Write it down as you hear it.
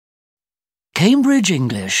Cambridge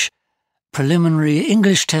English, Preliminary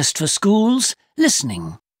English Test for Schools,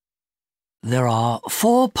 Listening. There are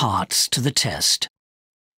 4 parts to the test.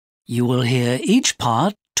 You will hear each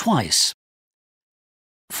part twice.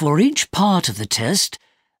 For each part of the test,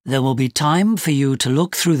 there will be time for you to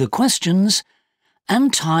look through the questions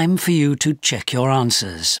and time for you to check your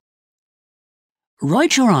answers.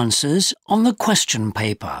 Write your answers on the question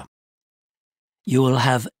paper. You will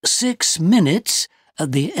have 6 minutes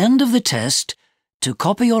at the end of the test to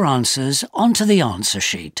copy your answers onto the answer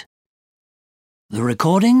sheet. The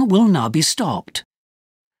recording will now be stopped.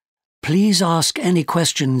 Please ask any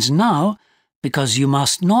questions now because you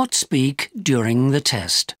must not speak during the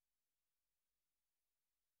test.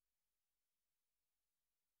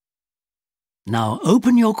 Now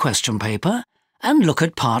open your question paper and look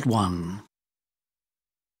at part 1.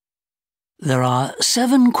 There are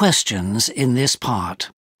 7 questions in this part.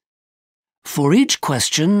 For each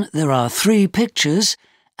question, there are 3 pictures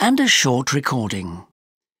and a short recording.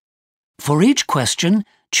 For each question,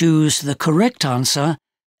 choose the correct answer,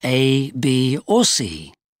 A, B, or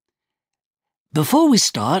C. Before we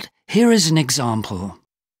start, here is an example.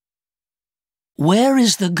 Where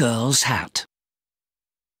is the girl's hat?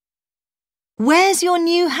 Where's your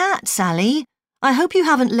new hat, Sally? I hope you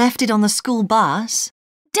haven't left it on the school bus.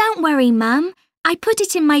 Don't worry, Mum. I put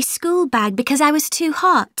it in my school bag because I was too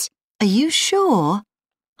hot. Are you sure?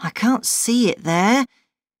 I can't see it there.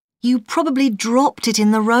 You probably dropped it in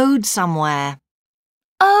the road somewhere.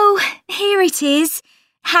 Oh, here it is,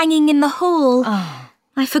 hanging in the hall. Oh.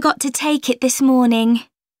 I forgot to take it this morning.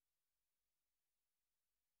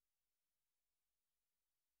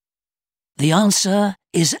 The answer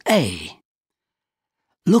is A.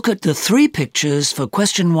 Look at the 3 pictures for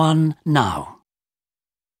question 1 now.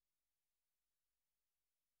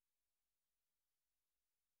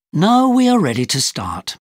 Now we are ready to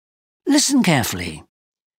start. Listen carefully.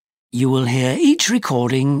 You will hear each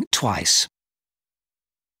recording twice.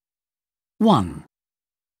 1.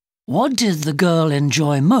 What did the girl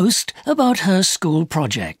enjoy most about her school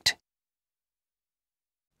project?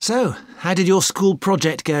 So, how did your school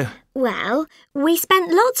project go? Well, we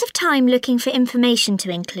spent lots of time looking for information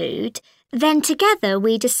to include. Then together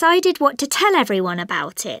we decided what to tell everyone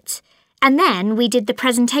about it. And then we did the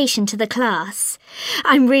presentation to the class.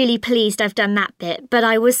 I'm really pleased I've done that bit, but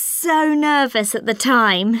I was so nervous at the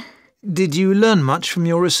time. Did you learn much from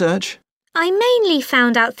your research? I mainly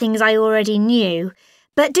found out things I already knew,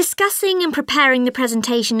 but discussing and preparing the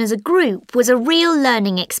presentation as a group was a real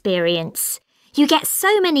learning experience. You get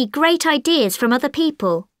so many great ideas from other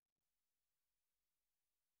people.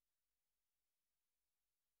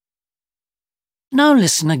 Now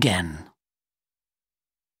listen again.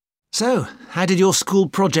 So, how did your school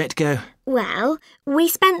project go? Well, we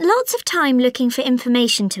spent lots of time looking for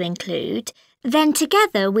information to include. Then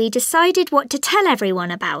together we decided what to tell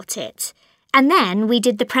everyone about it. And then we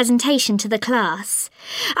did the presentation to the class.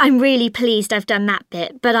 I'm really pleased I've done that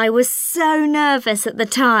bit, but I was so nervous at the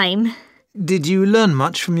time. Did you learn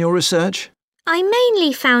much from your research? I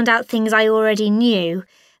mainly found out things I already knew,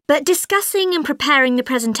 but discussing and preparing the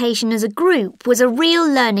presentation as a group was a real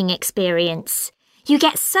learning experience. You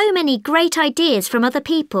get so many great ideas from other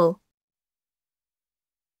people.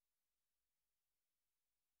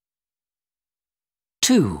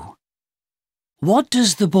 2. What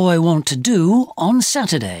does the boy want to do on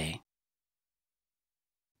Saturday?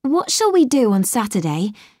 What shall we do on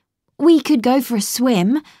Saturday? We could go for a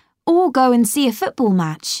swim or go and see a football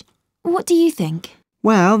match. What do you think?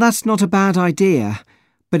 Well, that's not a bad idea,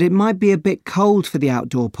 but it might be a bit cold for the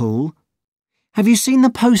outdoor pool. Have you seen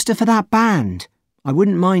the poster for that band? I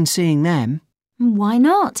wouldn't mind seeing them. Why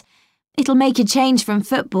not? It'll make a change from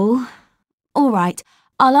football. All right,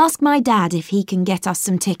 I'll ask my dad if he can get us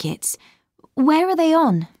some tickets. Where are they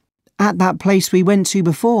on? At that place we went to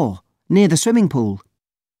before, near the swimming pool.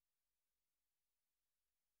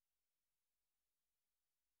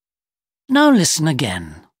 Now listen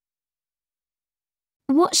again.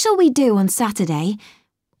 What shall we do on Saturday?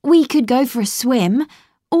 We could go for a swim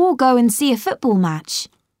or go and see a football match.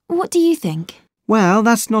 What do you think? Well,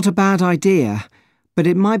 that's not a bad idea, but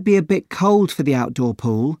it might be a bit cold for the outdoor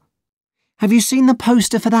pool. Have you seen the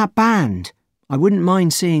poster for that band? I wouldn't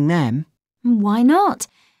mind seeing them. Why not?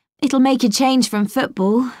 It'll make a change from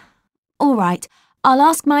football. All right, I'll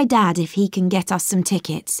ask my dad if he can get us some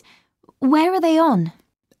tickets. Where are they on?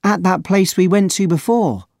 At that place we went to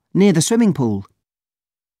before, near the swimming pool.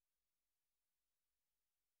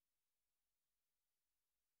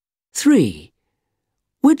 3.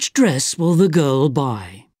 Which dress will the girl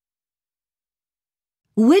buy?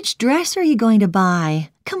 Which dress are you going to buy?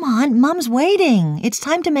 Come on, Mum's waiting. It's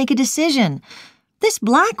time to make a decision. This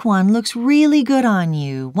black one looks really good on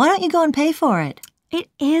you. Why don't you go and pay for it? It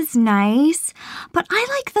is nice, but I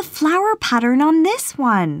like the flower pattern on this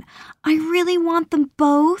one. I really want them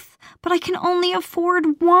both, but I can only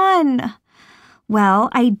afford one. Well,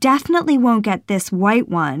 I definitely won't get this white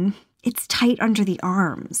one. It's tight under the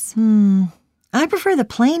arms. I prefer the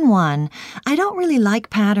plain one. I don't really like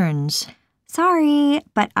patterns. Sorry,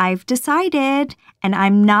 but I've decided, and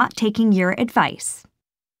I'm not taking your advice.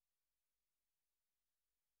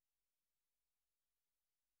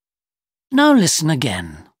 Now listen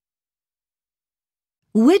again.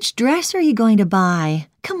 Which dress are you going to buy?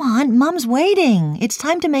 Come on, Mum's waiting. It's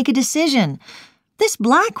time to make a decision. This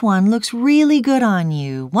black one looks really good on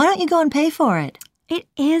you. Why don't you go and pay for it? It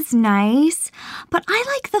is nice, but I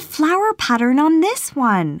like the flower pattern on this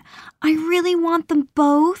one. I really want them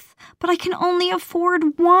both, but I can only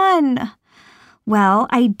afford one. Well,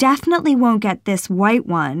 I definitely won't get this white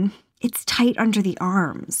one. It's tight under the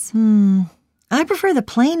arms. I prefer the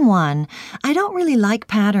plain one. I don't really like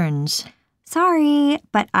patterns. Sorry,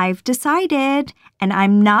 but I've decided, and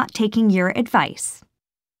I'm not taking your advice.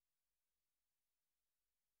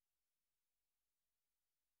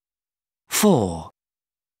 Four.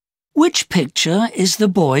 Which picture is the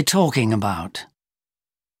boy talking about?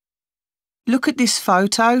 Look at this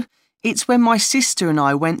photo. It's when my sister and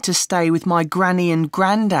I went to stay with my granny and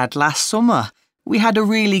granddad last summer. We had a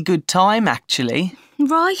really good time, actually.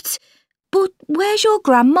 Right, but where's your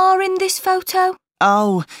grandma in this photo?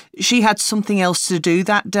 Oh, she had something else to do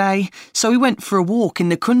that day, so we went for a walk in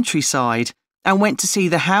the countryside and went to see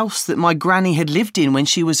the house that my granny had lived in when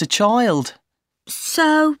she was a child.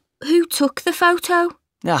 So, who took the photo?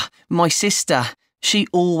 My sister. She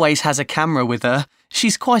always has a camera with her.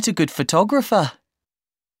 She's quite a good photographer.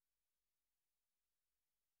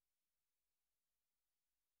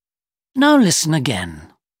 Now listen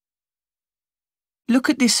again.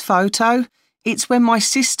 Look at this photo. It's when my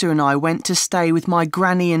sister and I went to stay with my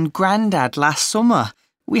granny and granddad last summer.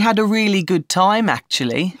 We had a really good time,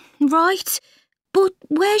 actually. Right, but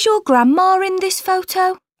where's your grandma in this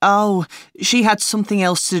photo? Oh, she had something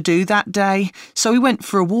else to do that day, so we went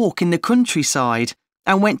for a walk in the countryside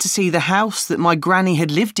and went to see the house that my granny had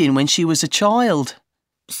lived in when she was a child.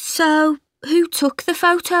 So, who took the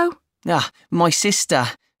photo? My sister.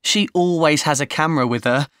 She always has a camera with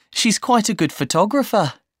her. She's quite a good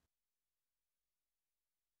photographer.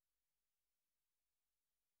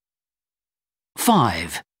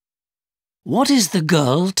 Five. What is the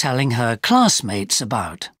girl telling her classmates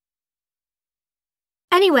about?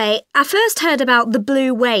 Anyway, I first heard about the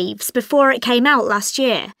blue waves before it came out last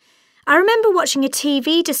year. I remember watching a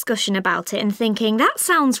TV discussion about it and thinking, that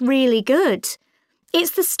sounds really good.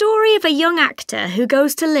 It's the story of a young actor who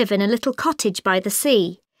goes to live in a little cottage by the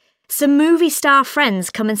sea. Some movie star friends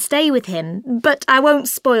come and stay with him, but I won't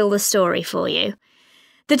spoil the story for you.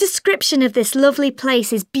 The description of this lovely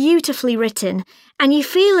place is beautifully written, and you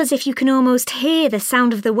feel as if you can almost hear the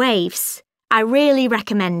sound of the waves. I really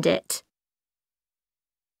recommend it.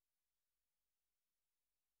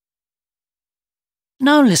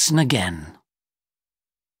 Now listen again.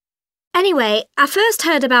 Anyway, I first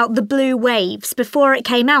heard about the blue waves before it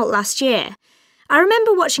came out last year. I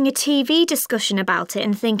remember watching a TV discussion about it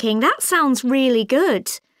and thinking, that sounds really good.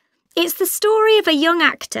 It's the story of a young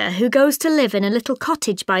actor who goes to live in a little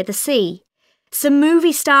cottage by the sea. Some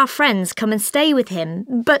movie star friends come and stay with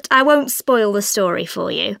him, but I won't spoil the story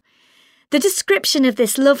for you. The description of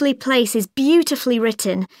this lovely place is beautifully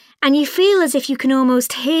written, and you feel as if you can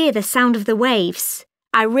almost hear the sound of the waves.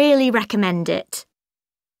 I really recommend it.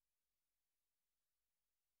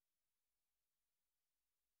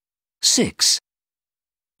 Six.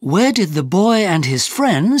 Where did the boy and his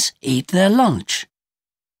friends eat their lunch?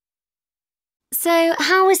 So,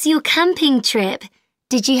 how was your camping trip?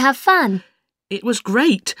 Did you have fun? It was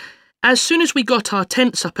great. As soon as we got our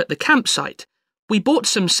tents up at the campsite, we bought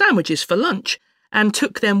some sandwiches for lunch and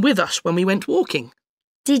took them with us when we went walking.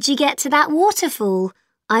 Did you get to that waterfall?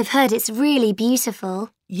 I've heard it's really beautiful.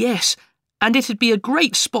 Yes, and it'd be a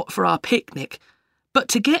great spot for our picnic. But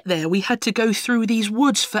to get there, we had to go through these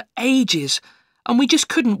woods for ages, and we just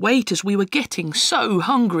couldn't wait as we were getting so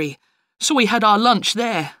hungry. So we had our lunch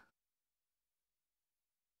there.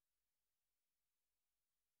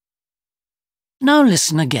 Now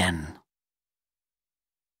listen again.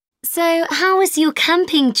 So, how was your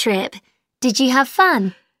camping trip? Did you have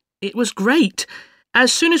fun? It was great.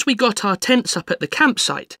 As soon as we got our tents up at the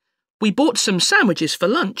campsite, we bought some sandwiches for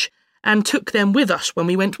lunch and took them with us when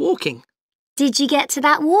we went walking. Did you get to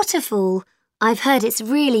that waterfall? I've heard it's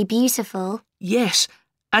really beautiful. Yes,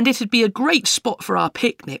 and it'd be a great spot for our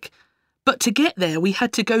picnic. But to get there, we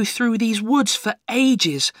had to go through these woods for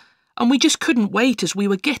ages, and we just couldn't wait as we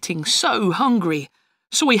were getting so hungry,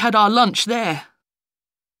 so we had our lunch there.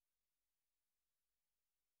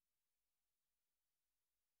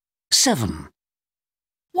 Seven.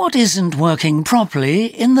 What isn't working properly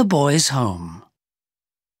in the boys' home?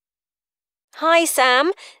 Hi,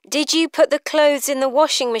 Sam. Did you put the clothes in the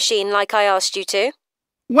washing machine like I asked you to?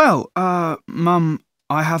 Well, Mum,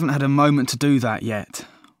 I haven't had a moment to do that yet.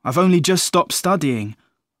 I've only just stopped studying.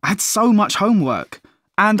 I had so much homework.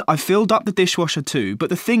 And I filled up the dishwasher too, but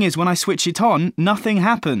the thing is, when I switch it on, nothing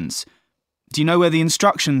happens. Do you know where the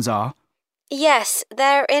instructions are? Yes,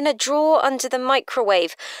 they're in a drawer under the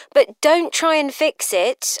microwave. But don't try and fix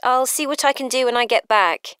it. I'll see what I can do when I get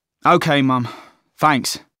back. OK, Mum.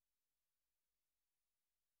 Thanks.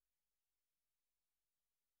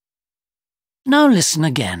 Now listen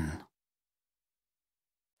again.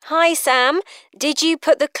 Hi, Sam. Did you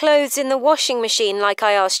put the clothes in the washing machine like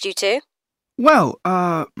I asked you to? Well,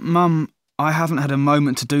 Mum, I haven't had a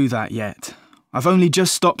moment to do that yet. I've only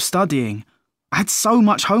just stopped studying. I had so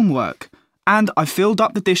much homework. And I filled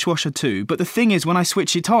up the dishwasher too, but the thing is, when I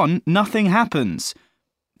switch it on, nothing happens.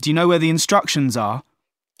 Do you know where the instructions are?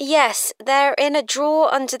 Yes, they're in a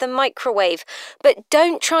drawer under the microwave. But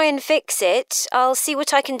don't try and fix it. I'll see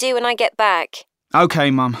what I can do when I get back. OK,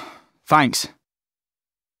 Mum. Thanks.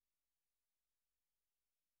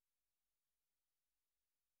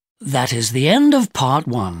 That is the end of part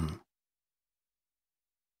 1.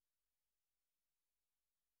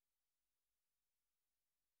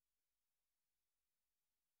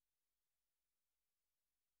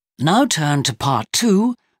 Now turn to part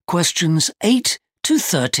 2, questions 8 to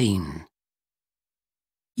 13.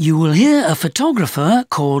 You will hear a photographer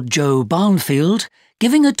called Joe Barnfield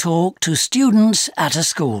giving a talk to students at a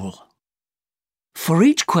school. For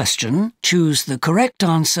each question, choose the correct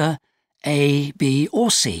answer, A, B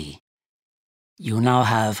or C. You now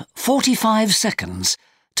have 45 seconds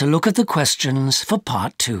to look at the questions for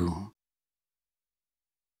part 2.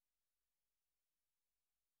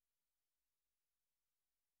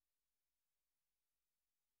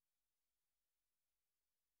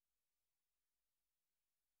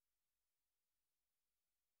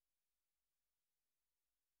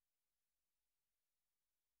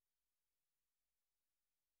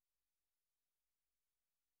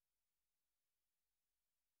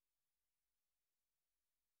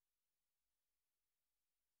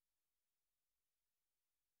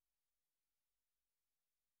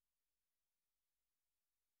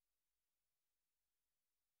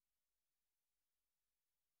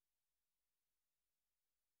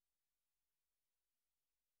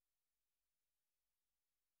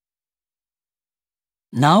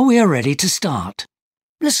 Now we are ready to start.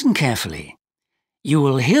 Listen carefully. You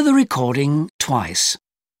will hear the recording twice.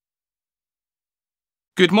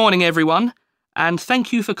 Good morning, everyone, and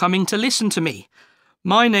thank you for coming to listen to me.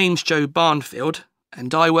 My name's Joe Barnfield,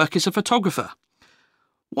 and I work as a photographer.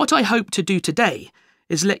 What I hope to do today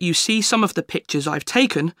is let you see some of the pictures I've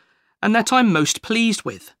taken and that I'm most pleased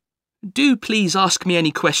with. Do please ask me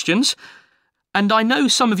any questions. And I know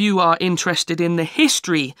some of you are interested in the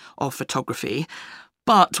history of photography,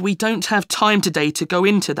 but we don't have time today to go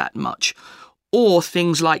into that much, or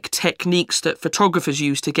things like techniques that photographers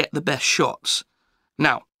use to get the best shots.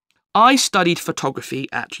 Now, I studied photography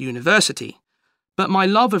at university, but my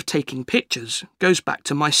love of taking pictures goes back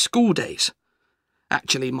to my school days.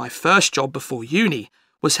 Actually, my first job before uni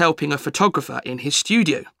was helping a photographer in his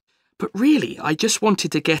studio, but really I just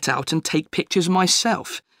wanted to get out and take pictures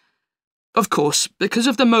myself. Of course, because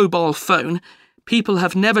of the mobile phone, people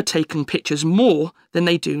have never taken pictures more than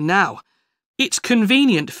they do now. It's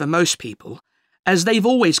convenient for most people, as they've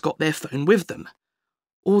always got their phone with them.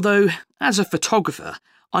 Although, as a photographer,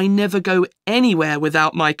 I never go anywhere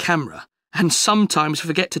without my camera, and sometimes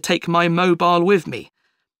forget to take my mobile with me.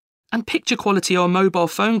 And picture quality on mobile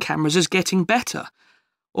phone cameras is getting better,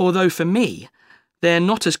 although for me, they're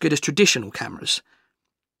not as good as traditional cameras.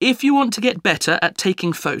 If you want to get better at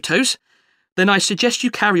taking photos, then I suggest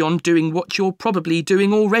you carry on doing what you're probably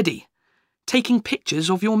doing already, taking pictures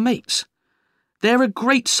of your mates. They're a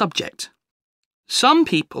great subject. Some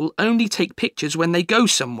people only take pictures when they go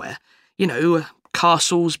somewhere,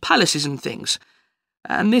 castles, palaces and things.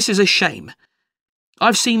 And this is a shame.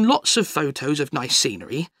 I've seen lots of photos of nice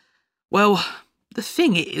scenery. Well, the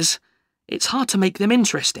thing is, it's hard to make them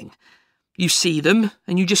interesting. You see them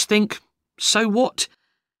and you just think, so what?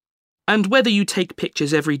 And whether you take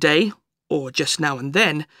pictures every day, or just now and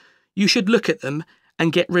then, you should look at them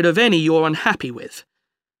and get rid of any you're unhappy with.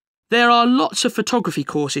 There are lots of photography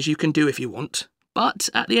courses you can do if you want, But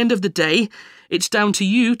at the end of the day, it's down to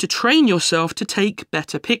you to train yourself to take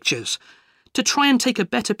better pictures, to try and take a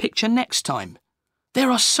better picture next time.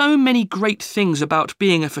 There are so many great things about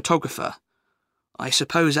being a photographer. I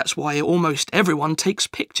suppose that's why almost everyone takes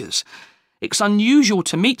pictures. It's unusual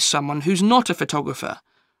to meet someone who's not a photographer.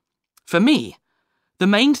 For me, the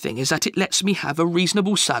main thing is that it lets me have a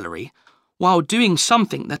reasonable salary while doing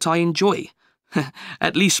something that I enjoy,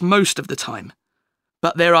 at least most of the time.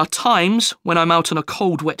 But there are times when I'm out on a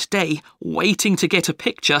cold, wet day waiting to get a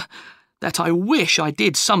picture that I wish I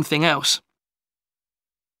did something else.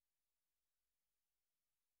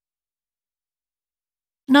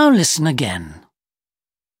 Now listen again.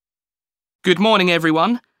 Good morning,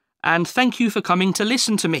 everyone, and thank you for coming to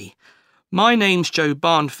listen to me. My name's Joe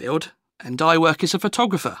Barnfield, and I work as a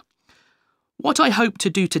photographer. What I hope to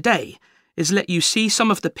do today is let you see some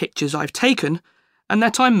of the pictures I've taken and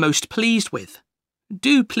that I'm most pleased with.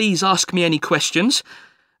 Do please ask me any questions.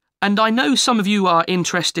 And I know some of you are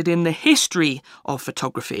interested in the history of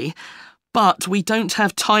photography, but we don't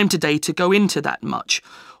have time today to go into that much,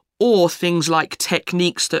 or things like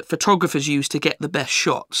techniques that photographers use to get the best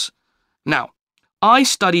shots. Now, I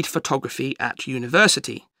studied photography at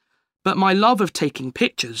university, but my love of taking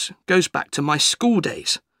pictures goes back to my school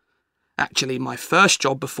days. Actually, my first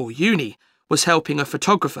job before uni was helping a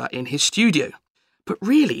photographer in his studio. But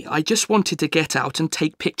really, I just wanted to get out and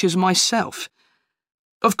take pictures myself.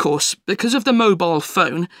 Of course, because of the mobile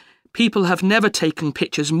phone, people have never taken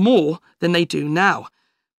pictures more than they do now.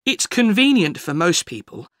 It's convenient for most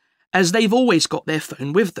people, as they've always got their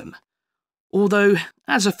phone with them. Although,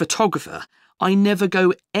 as a photographer, I never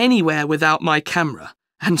go anywhere without my camera,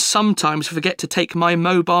 and sometimes forget to take my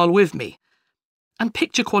mobile with me. And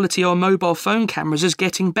picture quality on mobile phone cameras is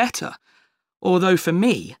getting better, although for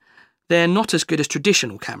me, they're not as good as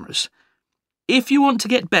traditional cameras. If you want to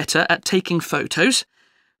get better at taking photos,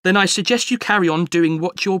 then I suggest you carry on doing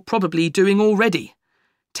what you're probably doing already,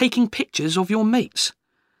 taking pictures of your mates.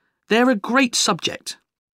 They're a great subject.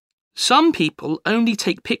 Some people only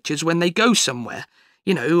take pictures when they go somewhere,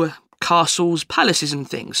 castles, palaces and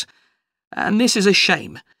things. And this is a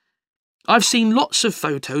shame. I've seen lots of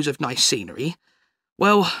photos of nice scenery.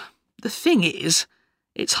 Well, the thing is,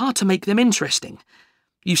 it's hard to make them interesting.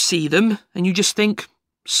 You see them and you just think,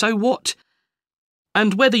 so what?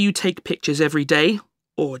 And whether you take pictures every day,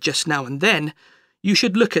 or just now and then, you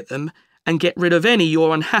should look at them and get rid of any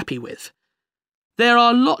you're unhappy with. There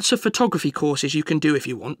are lots of photography courses you can do if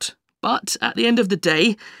you want, but at the end of the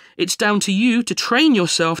day, it's down to you to train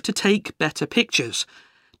yourself to take better pictures,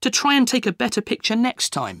 to try and take a better picture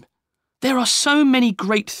next time. There are so many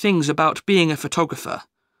great things about being a photographer.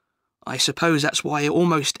 I suppose that's why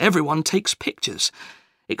almost everyone takes pictures.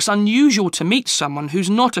 It's unusual to meet someone who's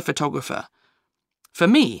not a photographer. For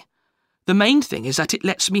me, the main thing is that it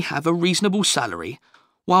lets me have a reasonable salary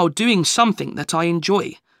while doing something that I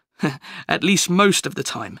enjoy, at least most of the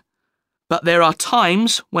time. But there are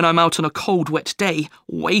times when I'm out on a cold, wet day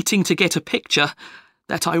waiting to get a picture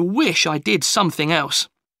that I wish I did something else.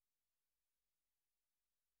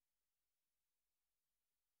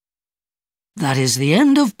 That is the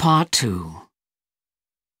end of part 2.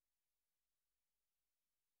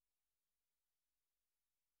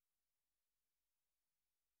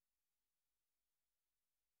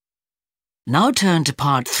 Now turn to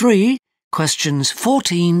part 3, questions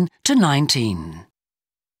 14 to 19.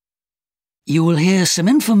 You will hear some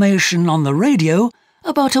information on the radio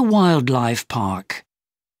about a wildlife park.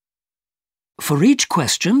 For each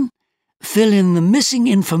question, fill in the missing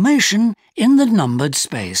information in the numbered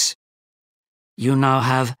space. You now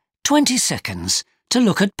have 20 seconds to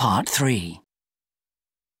look at part 3.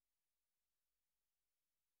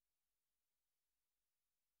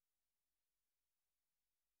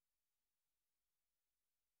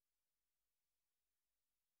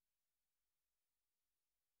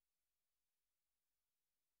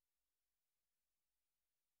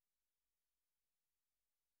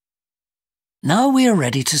 Now we are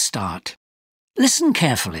ready to start. Listen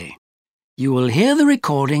carefully. You will hear the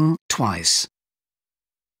recording twice.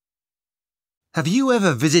 Have you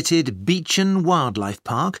ever visited Beechin Wildlife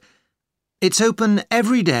Park? It's open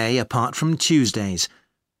every day apart from Tuesdays.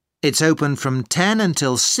 It's open from 10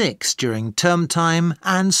 until 6 during term time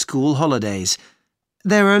and school holidays.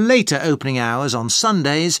 There are later opening hours on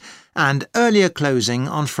Sundays and earlier closing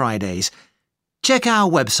on Fridays. Check our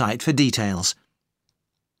website for details.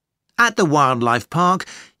 At the wildlife park,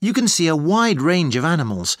 you can see a wide range of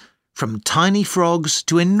animals, from tiny frogs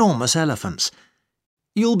to enormous elephants.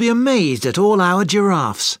 You'll be amazed at all our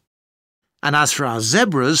giraffes. And as for our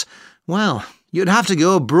zebras, well, you'd have to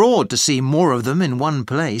go abroad to see more of them in one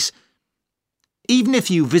place. Even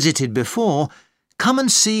if you visited before, come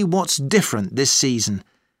and see what's different this season.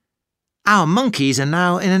 Our monkeys are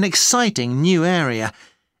now in an exciting new area,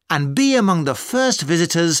 and be among the first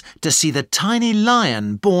visitors to see the tiny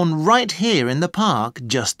lion born right here in the park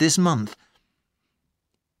just this month.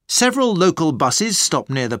 Several local buses stop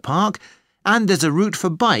near the park, and there's a route for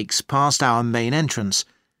bikes past our main entrance.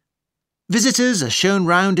 Visitors are shown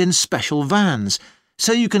round in special vans,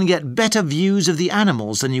 so you can get better views of the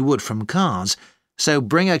animals than you would from cars, so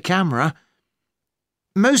bring a camera.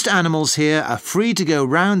 Most animals here are free to go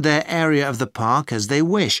round their area of the park as they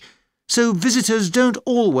wish, so visitors don't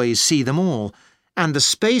always see them all, and the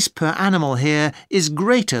space per animal here is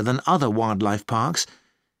greater than other wildlife parks.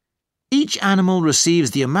 Each animal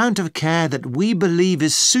receives the amount of care that we believe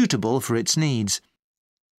is suitable for its needs.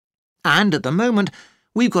 And at the moment,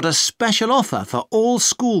 we've got a special offer for all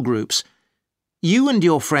school groups. You and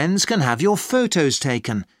your friends can have your photos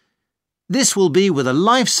taken. This will be with a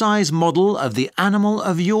life-size model of the animal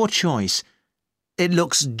of your choice. It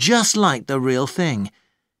looks just like the real thing.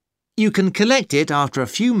 You can collect it after a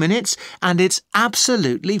few minutes and it's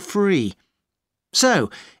absolutely free. So,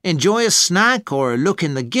 enjoy a snack or a look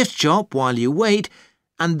in the gift shop while you wait,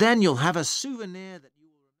 and then you'll have a souvenir that you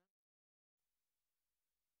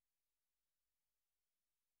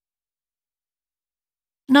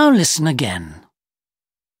will Now listen again.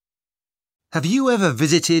 Have you ever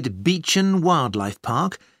visited Beechin Wildlife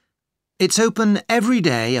Park? It's open every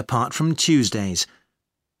day apart from Tuesdays.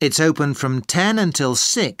 It's open from 10 until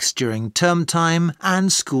 6 during term time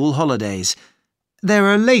and school holidays. There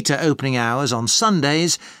are later opening hours on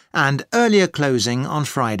Sundays and earlier closing on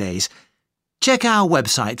Fridays. Check our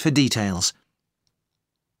website for details.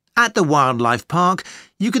 At the wildlife park,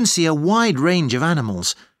 you can see a wide range of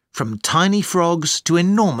animals, from tiny frogs to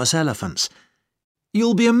enormous elephants.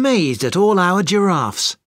 You'll be amazed at all our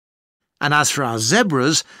giraffes. And as for our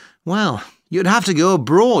zebras, well, you'd have to go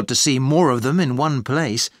abroad to see more of them in one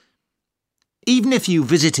place. Even if you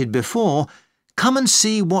visited before, come and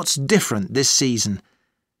see what's different this season.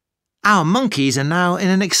 Our monkeys are now in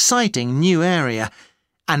an exciting new area,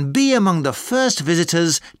 and be among the first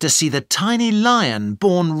visitors to see the tiny lion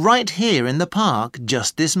born right here in the park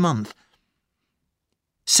just this month.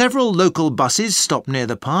 Several local buses stop near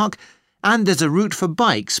the park, and there's a route for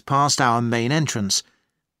bikes past our main entrance.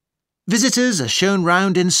 Visitors are shown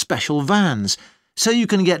round in special vans, so you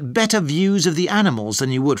can get better views of the animals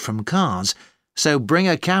than you would from cars, so bring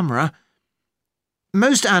a camera.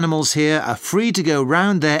 Most animals here are free to go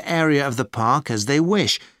round their area of the park as they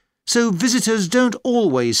wish, so visitors don't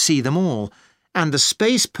always see them all, and the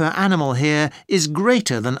space per animal here is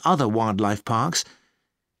greater than other wildlife parks.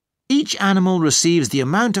 Each animal receives the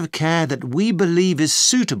amount of care that we believe is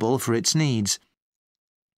suitable for its needs.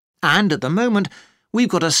 And at the moment, we've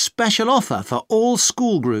got a special offer for all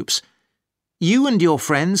school groups. You and your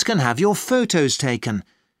friends can have your photos taken.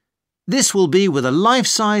 This will be with a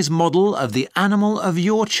life-size model of the animal of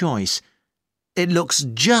your choice. It looks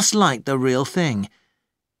just like the real thing.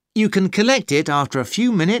 You can collect it after a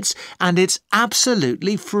few minutes and it's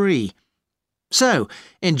absolutely free. So,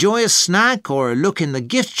 enjoy a snack or a look in the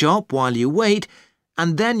gift shop while you wait,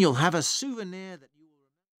 and then you'll have a souvenir that you will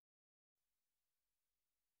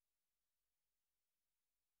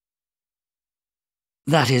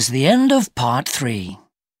remember. That is the end of part 3.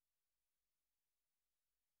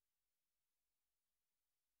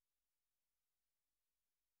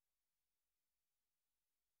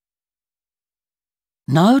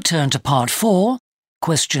 Now turn to part 4,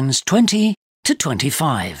 questions 20 to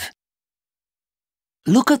 25.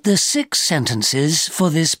 Look at the 6 sentences for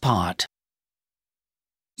this part.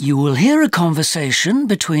 You will hear a conversation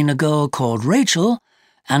between a girl called Rachel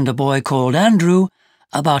and a boy called Andrew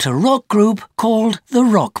about a rock group called the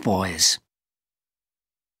Rock Boys.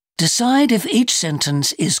 Decide if each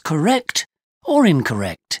sentence is correct or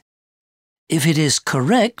incorrect. If it is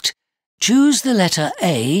correct, choose the letter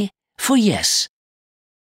A for yes.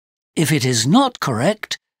 If it is not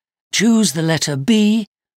correct, choose the letter B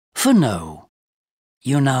for no.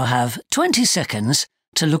 You now have 20 seconds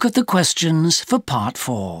to look at the questions for part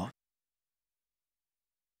 4.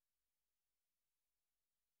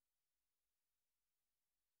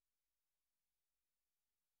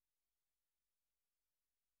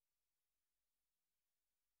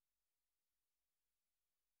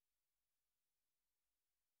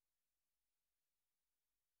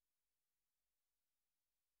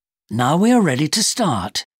 Now we are ready to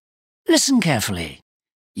start. Listen carefully.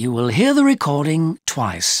 You will hear the recording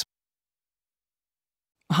twice.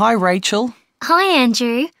 Hi, Rachel. Hi,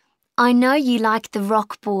 Andrew. I know you like the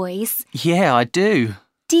Rock Boys. Yeah, I do.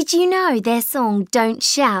 Did you know their song Don't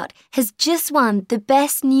Shout has just won the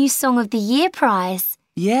Best New Song of the Year prize?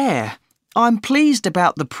 Yeah, I'm pleased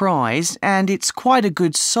about the prize and it's quite a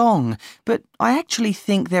good song, but I actually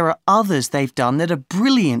think there are others they've done that are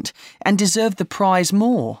brilliant and deserve the prize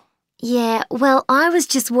more. Yeah, well, I was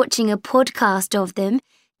just watching a podcast of them,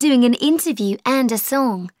 doing an interview and a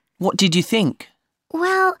song. What did you think?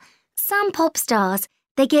 Well, some pop stars,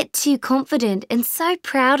 they get too confident and so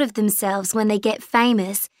proud of themselves when they get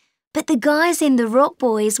famous. But the guys in the Rock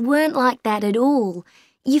Boys weren't like that at all.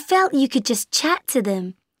 You felt you could just chat to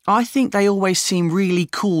them. I think they always seem really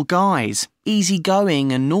cool guys,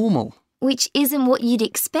 easygoing and normal. Which isn't what you'd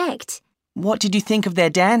expect. What did you think of their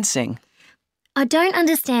dancing? I don't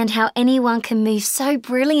understand how anyone can move so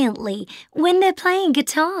brilliantly when they're playing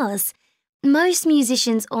guitars. Most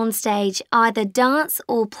musicians on stage either dance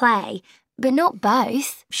or play, but not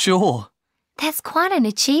both. Sure. That's quite an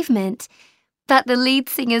achievement. But the lead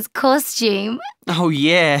singer's costume... Oh,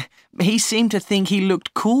 yeah. He seemed to think he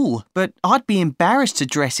looked cool, but I'd be embarrassed to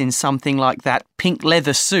dress in something like that pink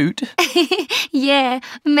leather suit. Yeah,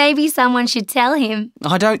 maybe someone should tell him.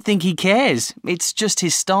 I don't think he cares. It's just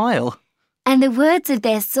his style. And the words of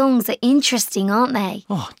their songs are interesting, aren't they?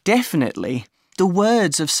 Oh, definitely. The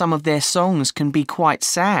words of some of their songs can be quite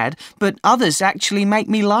sad, but others actually make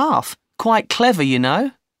me laugh. Quite clever, you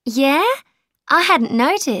know. Yeah? I hadn't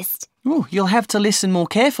noticed. Oh, you'll have to listen more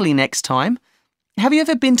carefully next time. Have you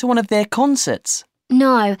ever been to one of their concerts?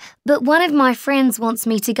 No, but one of my friends wants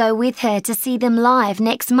me to go with her to see them live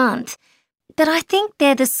next month. But I think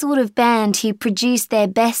they're the sort of band who produce their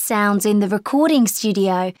best sounds in the recording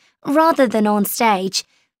studio rather than on stage,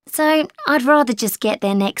 so I'd rather just get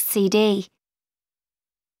their next CD.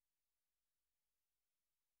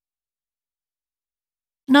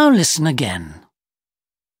 Now listen again.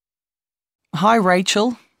 Hi,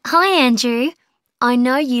 Rachel. Hi, Andrew. I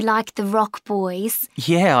know you like the Rock Boys.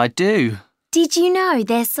 Yeah, I do. Did you know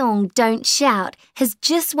their song Don't Shout has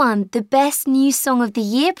just won the Best New Song of the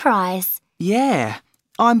Year prize? Yeah,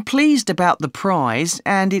 I'm pleased about the prize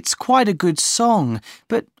and it's quite a good song,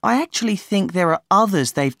 but I actually think there are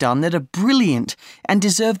others they've done that are brilliant and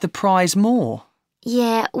deserve the prize more.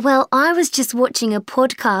 Yeah, well, I was just watching a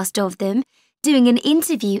podcast of them, doing an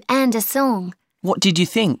interview and a song. What did you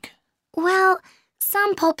think? Well,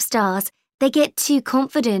 some pop stars, they get too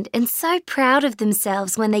confident and so proud of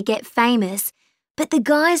themselves when they get famous. But the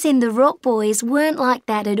guys in the Rock Boys weren't like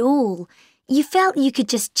that at all. You felt you could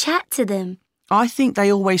just chat to them. I think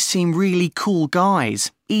they always seem really cool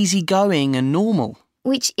guys, easygoing and normal.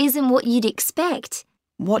 Which isn't what you'd expect.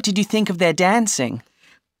 What did you think of their dancing?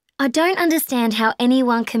 I don't understand how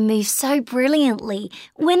anyone can move so brilliantly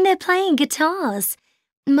when they're playing guitars.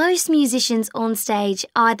 Most musicians on stage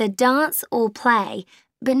either dance or play,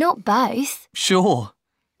 but not both. Sure.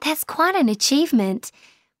 That's quite an achievement.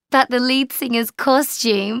 But the lead singer's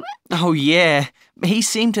costume... Oh, yeah. He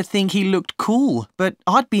seemed to think he looked cool, but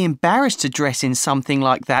I'd be embarrassed to dress in something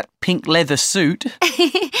like that pink leather suit.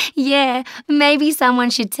 Yeah, maybe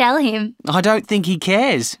someone should tell him. I don't think he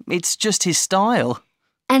cares. It's just his style.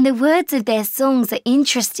 And the words of their songs are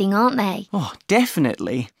interesting, aren't they? Oh,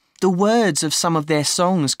 definitely. The words of some of their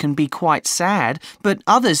songs can be quite sad, but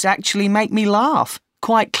others actually make me laugh.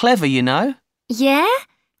 Quite clever, you know. Yeah?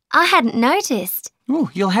 I hadn't noticed. Oh,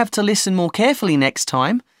 you'll have to listen more carefully next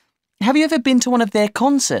time. Have you ever been to one of their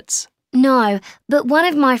concerts? No, but one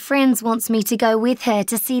of my friends wants me to go with her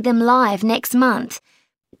to see them live next month.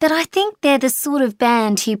 But I think they're the sort of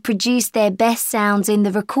band who produce their best sounds in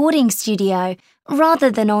the recording studio rather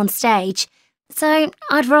than on stage, so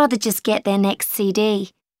I'd rather just get their next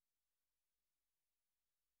CD.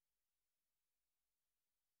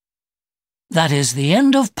 That is the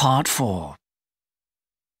end of part 4.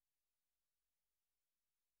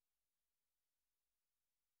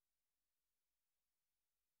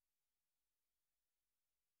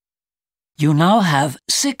 You now have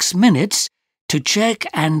 6 minutes to check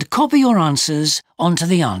and copy your answers onto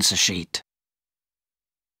the answer sheet.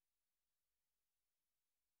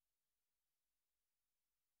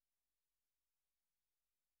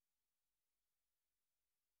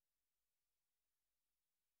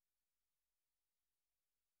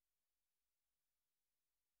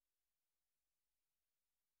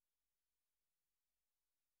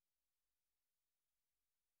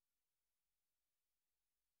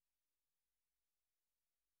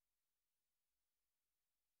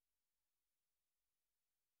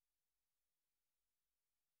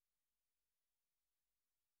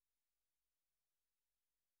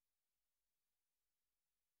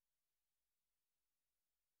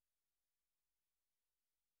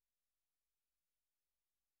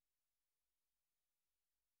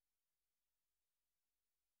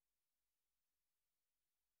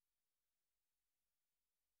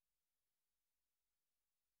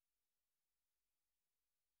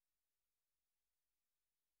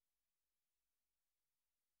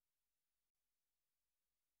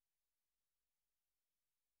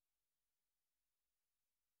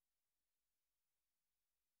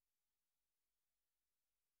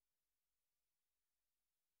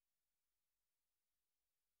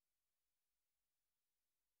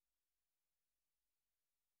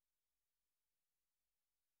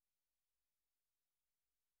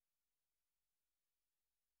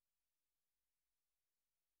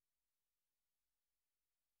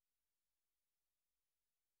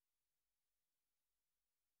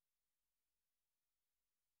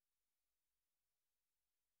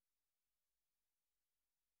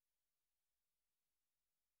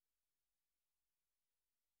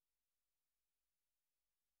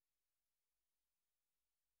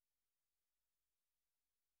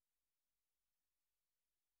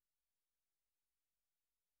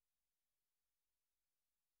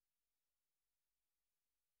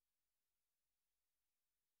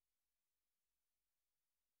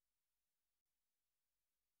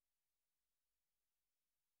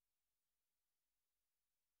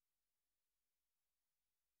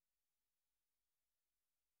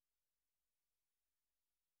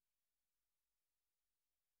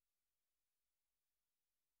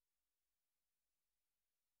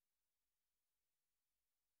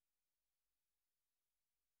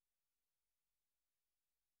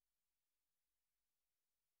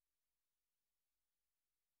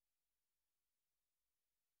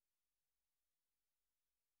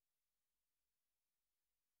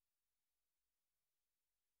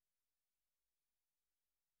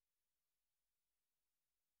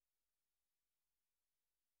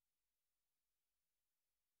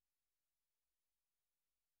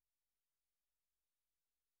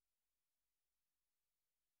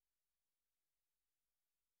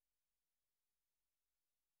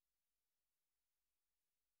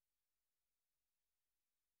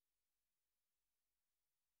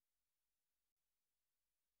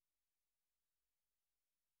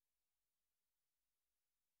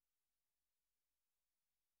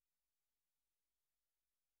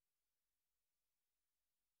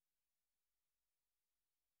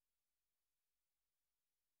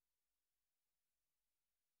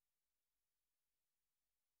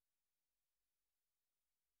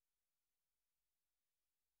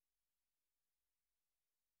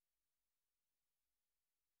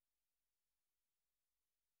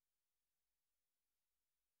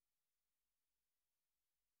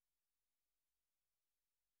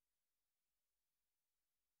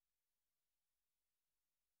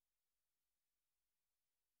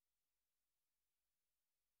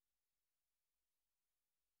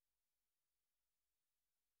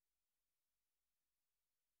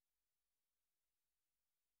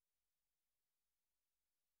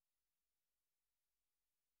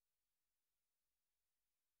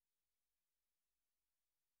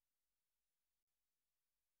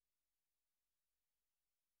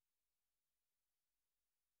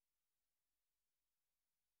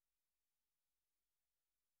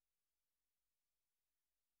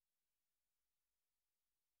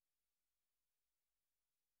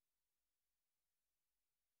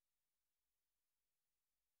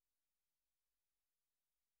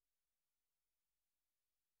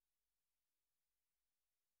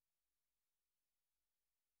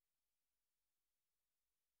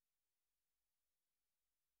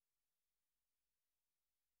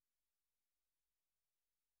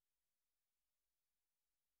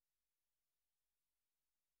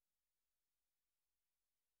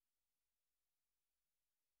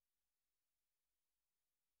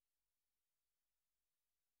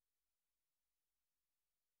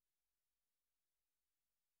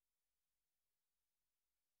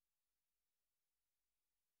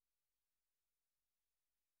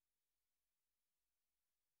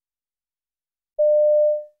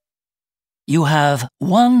 You have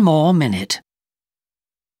 1 more minute.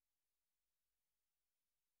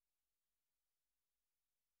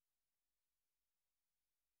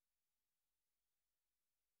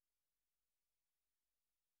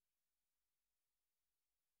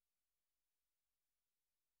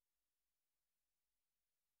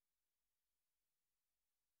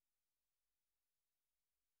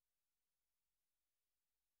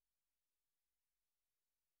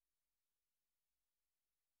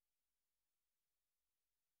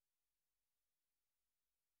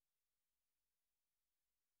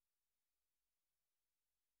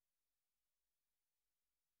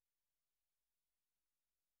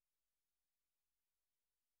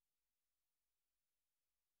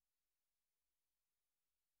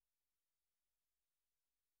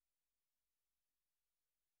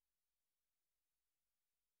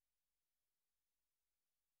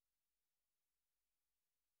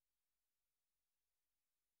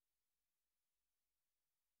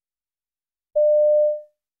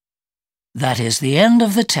 That is the end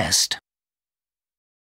of the test.